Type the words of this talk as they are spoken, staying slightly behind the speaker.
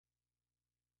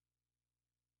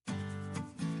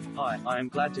Hi, I am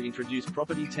glad to introduce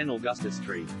Property 10 Augusta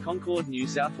Street, Concord, New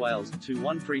South Wales,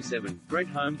 2137. Great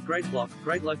home, great block,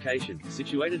 great location,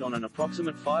 situated on an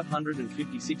approximate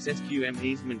 556 sqm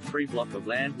easement-free block of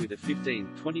land with a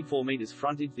 15.24 meters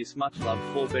frontage. This much-loved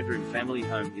 4-bedroom family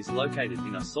home is located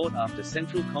in a sought-after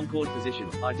central Concord position,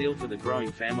 ideal for the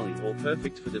growing family or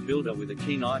perfect for the builder with a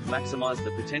keen eye. Maximize the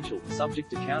potential,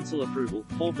 subject to council approval.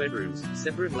 4 bedrooms,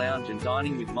 separate lounge and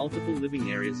dining with multiple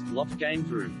living areas, loft games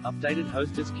room, updated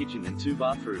hostess kitchen and 2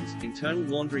 bathrooms, internal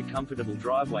laundry, comfortable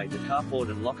driveway to carport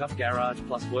and lock-up garage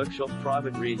plus workshop,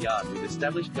 private rear yard with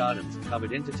established gardens,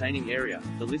 covered entertaining area.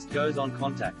 The list goes on.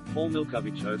 Contact Paul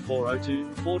Milkovich 0402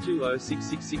 420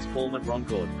 666 Paul at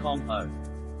Roncord.com.